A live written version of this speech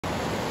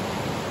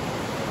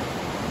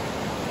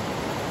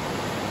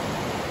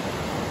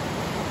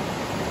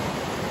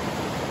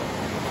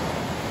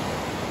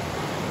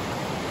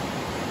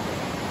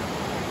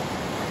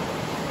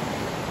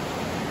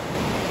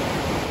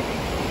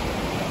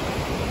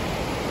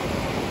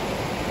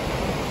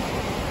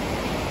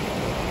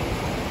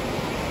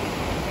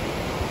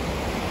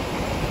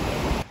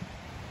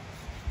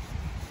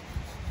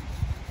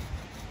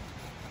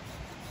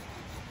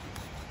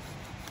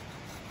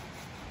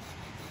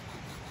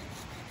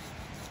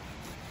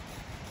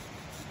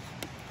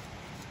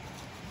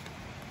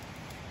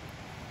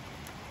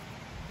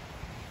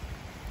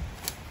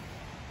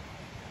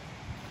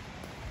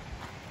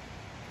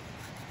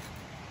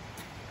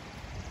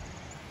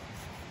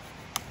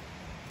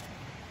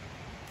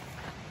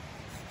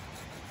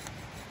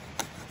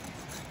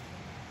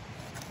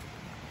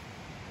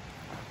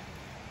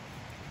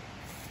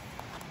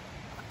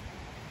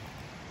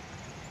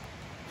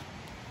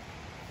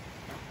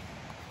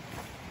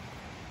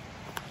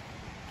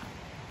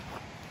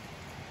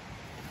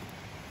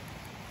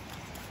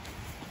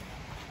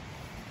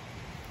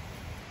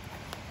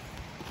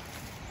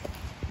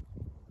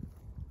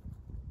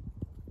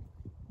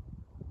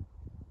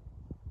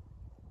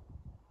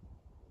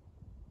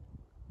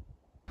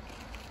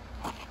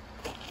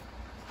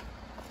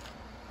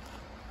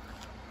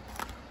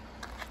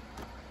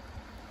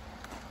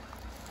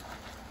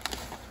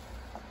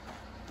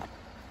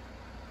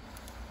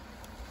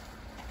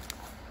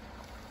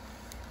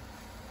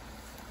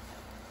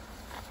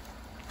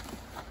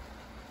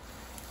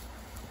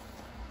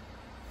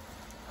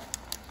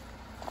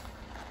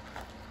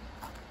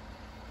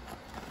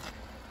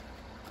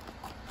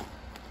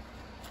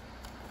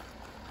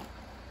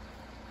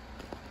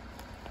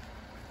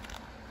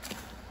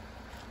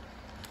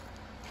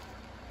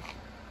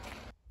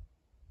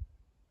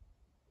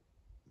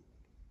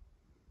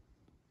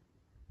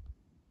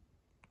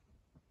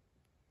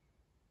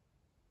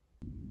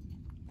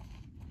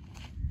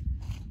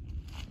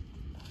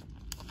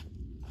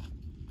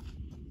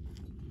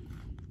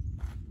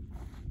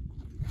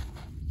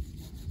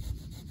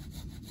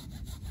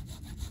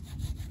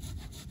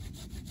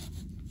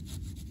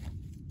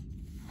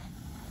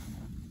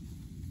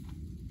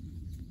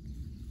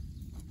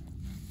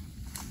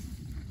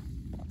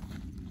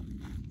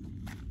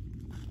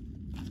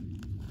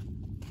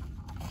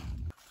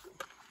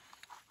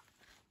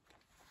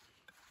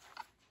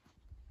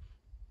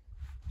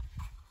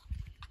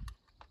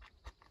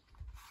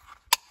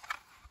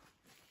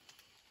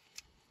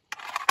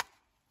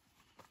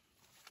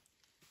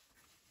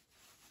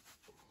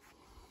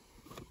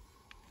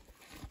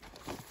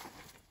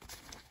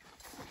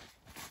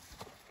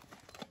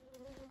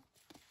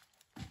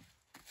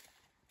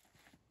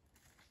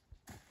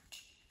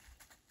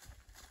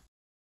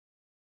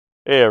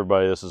Hey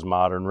everybody, this is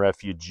Modern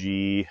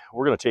Refugee.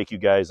 We're going to take you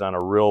guys on a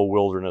real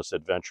wilderness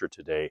adventure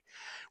today.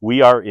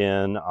 We are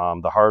in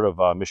the heart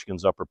of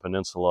Michigan's Upper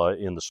Peninsula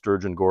in the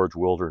Sturgeon Gorge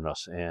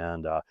Wilderness,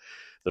 and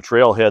the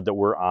trailhead that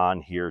we're on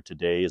here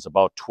today is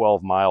about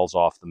 12 miles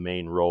off the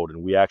main road,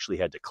 and we actually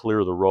had to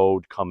clear the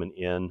road coming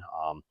in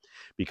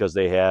because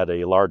they had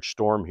a large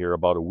storm here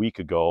about a week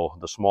ago.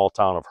 The small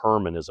town of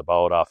Herman is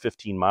about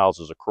 15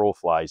 miles as a crow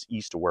flies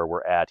east of where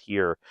we're at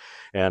here,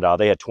 and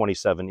they had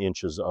 27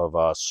 inches of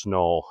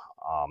snow.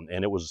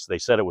 And they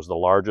said it was the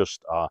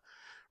largest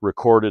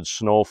recorded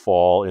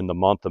snowfall in the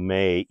month of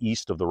May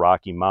east of the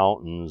Rocky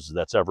Mountains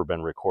that's ever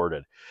been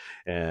recorded.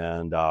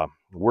 And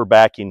we're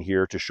back in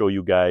here to show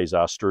you guys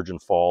Sturgeon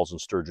Falls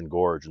and Sturgeon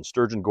Gorge. And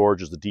Sturgeon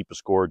Gorge is the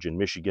deepest gorge in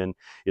Michigan.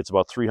 It's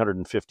about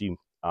 350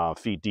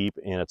 feet deep,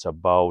 and it's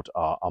about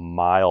a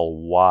mile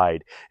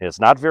wide. And it's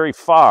not very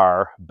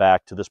far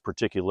back to this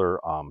particular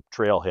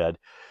trailhead,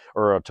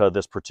 or to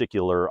this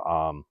particular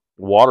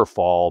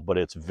waterfall, but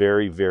it's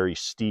very, very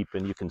steep.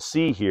 And you can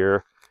see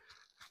here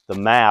the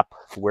map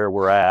where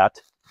we're at.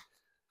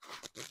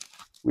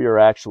 We are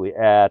actually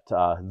at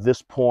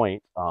this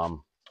point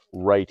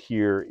right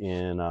here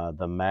in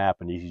the map,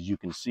 and as you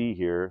can see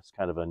here, it's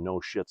kind of a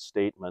no shit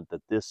statement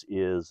that this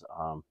is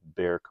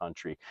bear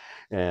country.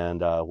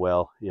 And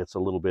well, it's a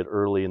little bit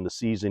early in the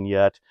season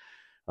yet.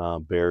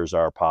 Bears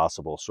are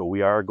possible. So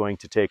we are going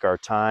to take our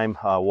time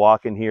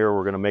walking here.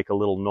 We're going to make a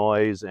little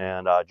noise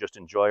and just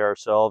enjoy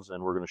ourselves,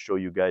 and we're going to show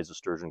you guys the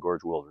Sturgeon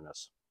Gorge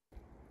Wilderness.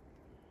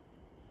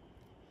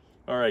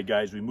 All right,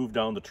 guys, we moved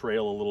down the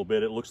trail a little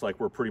bit. It looks like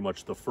we're pretty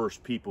much the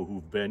first people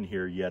who've been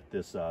here yet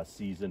this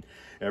season.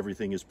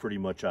 Everything is pretty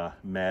much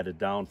matted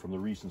down from the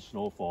recent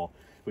snowfall,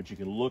 but you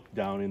can look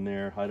down in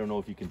there. I don't know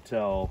if you can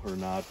tell or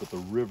not, but the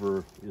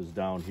river is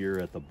down here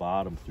at the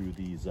bottom through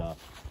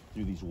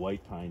these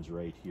white pines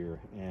right here.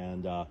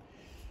 And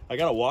I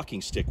got a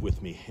walking stick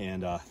with me,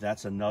 and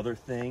that's another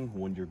thing.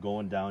 When you're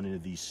going down into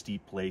these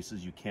steep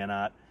places, you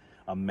cannot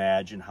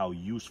imagine how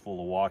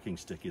useful a walking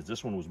stick is.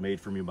 This one was made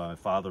for me by my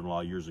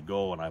father-in-law years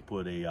ago, and I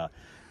put a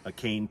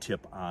cane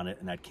tip on it,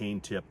 and that cane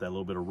tip, that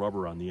little bit of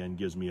rubber on the end,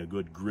 gives me a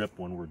good grip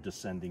when we're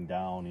descending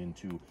down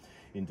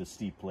into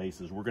steep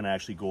places. We're going to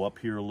actually go up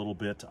here a little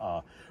bit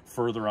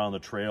further on the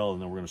trail,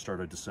 and then we're going to start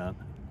our descent.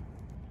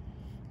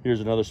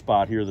 Here's another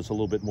spot here that's a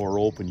little bit more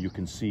open. You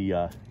can see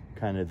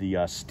kind of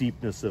the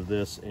steepness of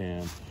this,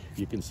 and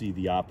you can see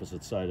the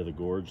opposite side of the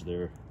gorge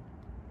there.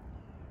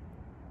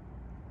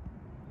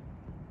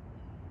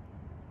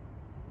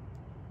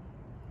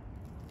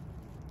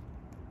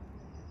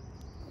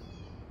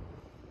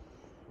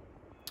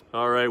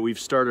 All right, we've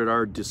started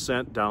our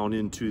descent down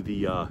into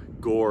the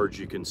gorge.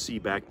 You can see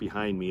back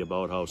behind me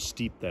about how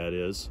steep that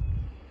is.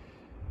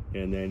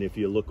 And then if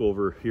you look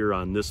over here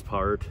on this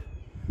part,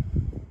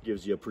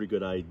 gives you a pretty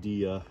good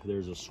idea.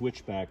 There's a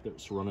switchback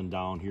that's running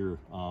down here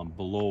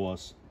below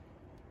us.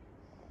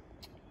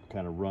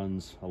 Kind of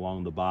runs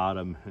along the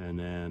bottom and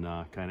then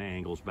kind of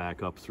angles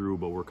back up through,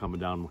 but we're coming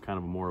down kind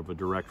of more of a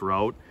direct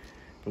route.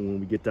 And when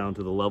we get down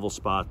to the level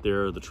spot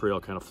there, the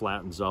trail kind of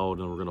flattens out,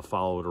 and we're going to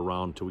follow it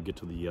around until we get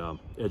to the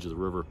edge of the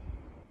river.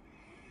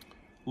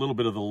 A little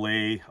bit of the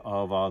lay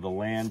of the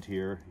land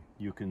here.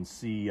 You can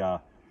see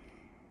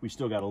we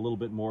still got a little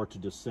bit more to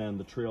descend.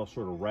 The trail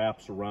sort of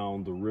wraps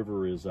around. The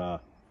river is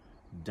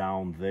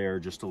down there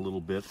just a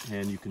little bit,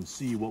 and you can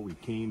see what we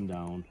came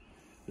down.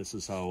 This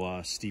is how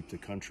steep the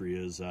country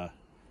is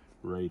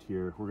right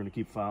here. We're going to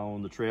keep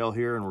following the trail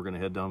here, and we're going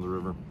to head down the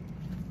river.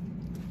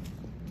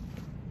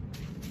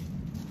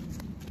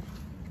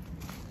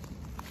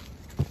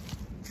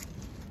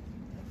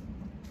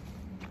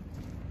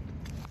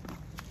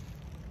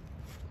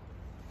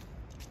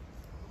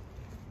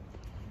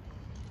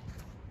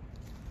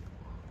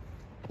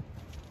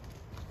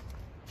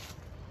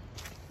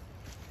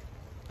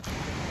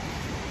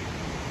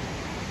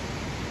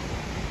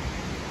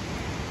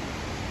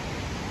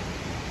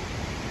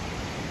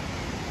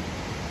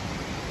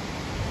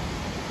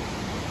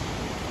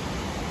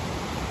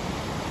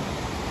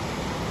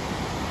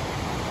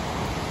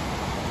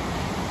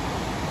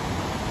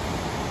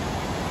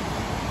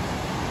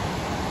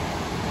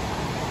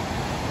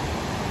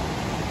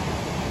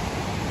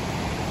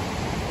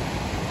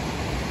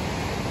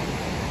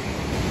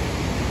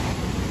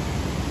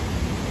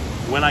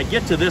 When I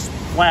get to this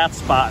flat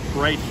spot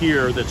right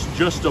here that's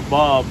just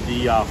above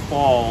the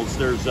falls,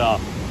 there's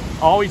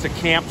always a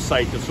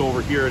campsite that's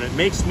over here, and it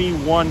makes me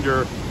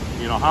wonder,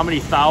 you know, how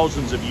many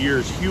thousands of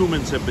years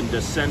humans have been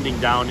descending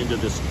down into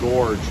this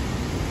gorge.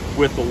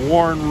 With the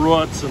worn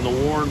roots and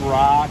the worn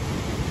rock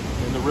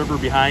and the river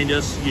behind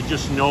us, you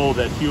just know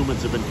that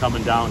humans have been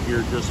coming down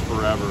here just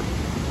forever.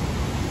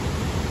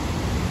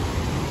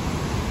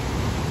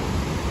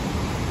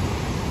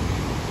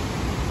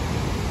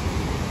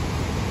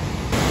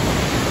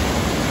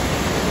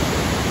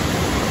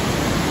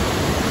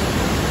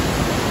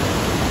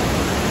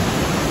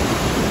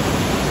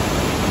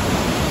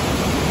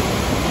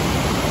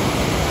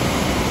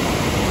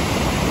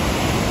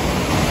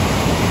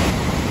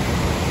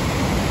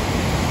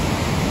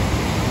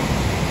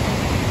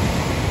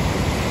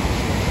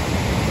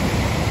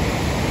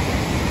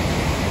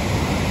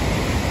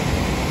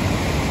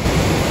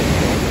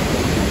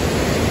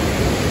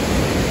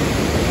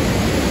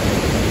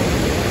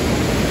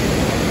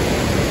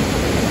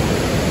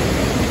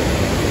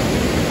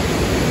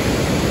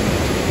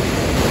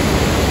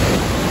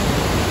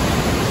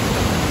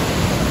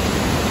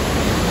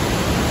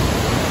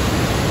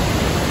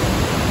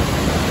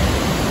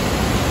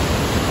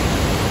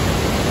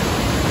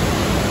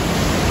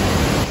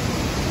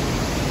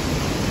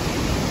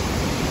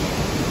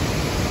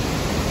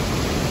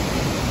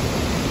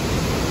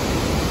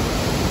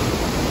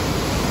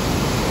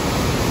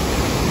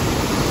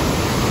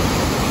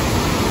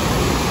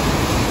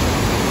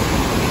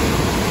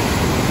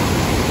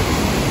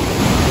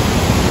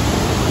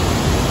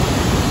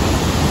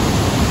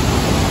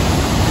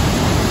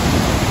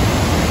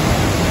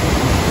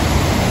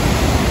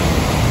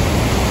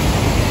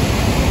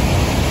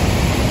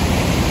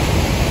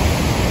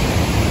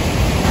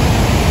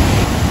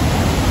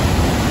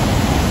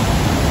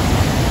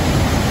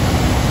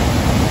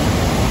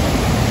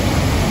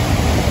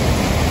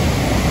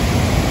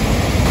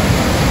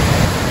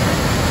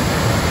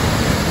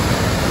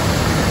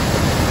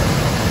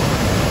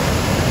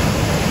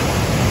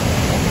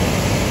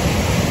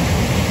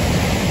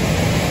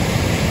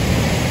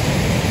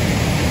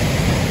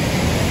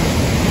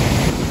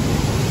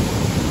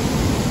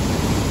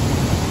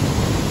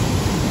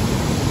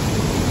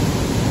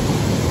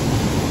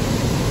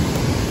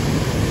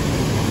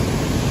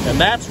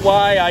 that's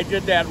why I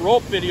did that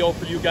rope video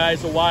for you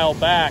guys a while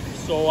back.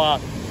 So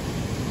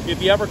if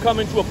you ever come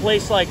into a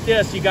place like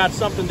this, you got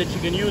something that you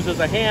can use as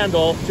a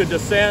handle to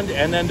descend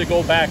and then to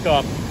go back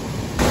up.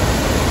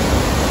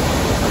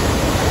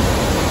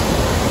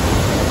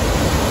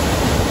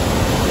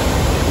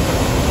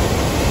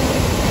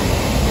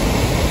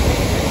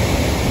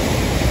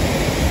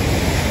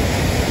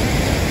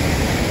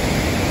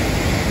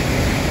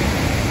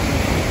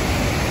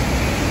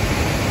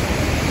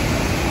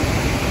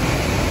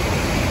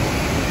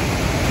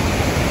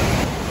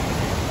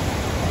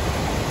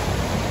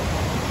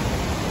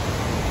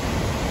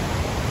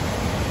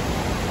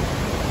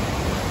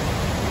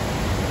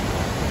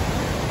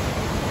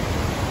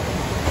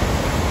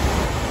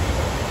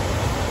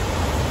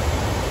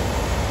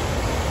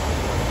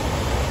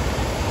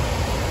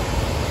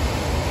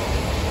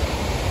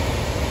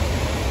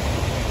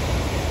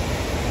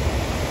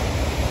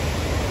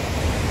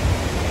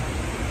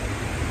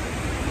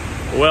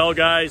 Well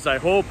guys, I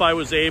hope I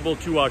was able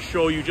to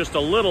show you just a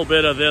little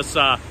bit of this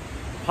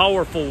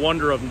powerful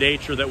wonder of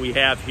nature that we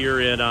have here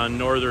in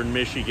northern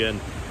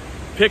Michigan.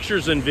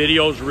 Pictures and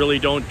videos really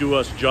don't do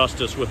us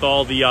justice with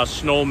all the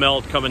snow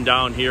melt coming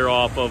down here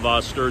off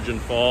of Sturgeon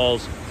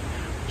Falls.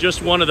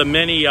 Just one of the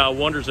many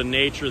wonders of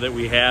nature that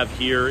we have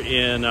here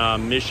in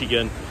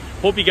Michigan.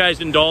 Hope you guys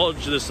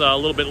indulge this a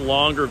little bit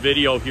longer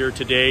video here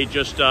today,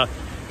 just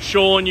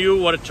showing you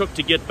what it took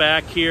to get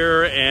back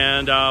here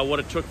and what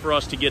it took for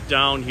us to get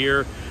down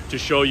here to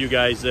show you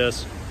guys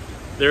this.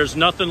 There's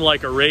nothing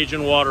like a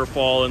raging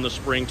waterfall in the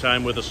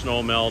springtime with a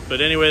snow melt.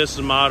 But anyway, this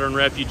is Modern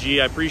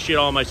Refugee. I appreciate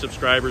all my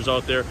subscribers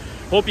out there.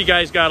 Hope you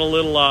guys got a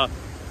little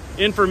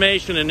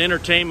information and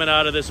entertainment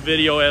out of this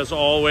video as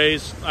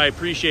always. I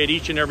appreciate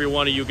each and every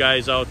one of you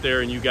guys out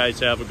there, and you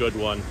guys have a good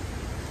one.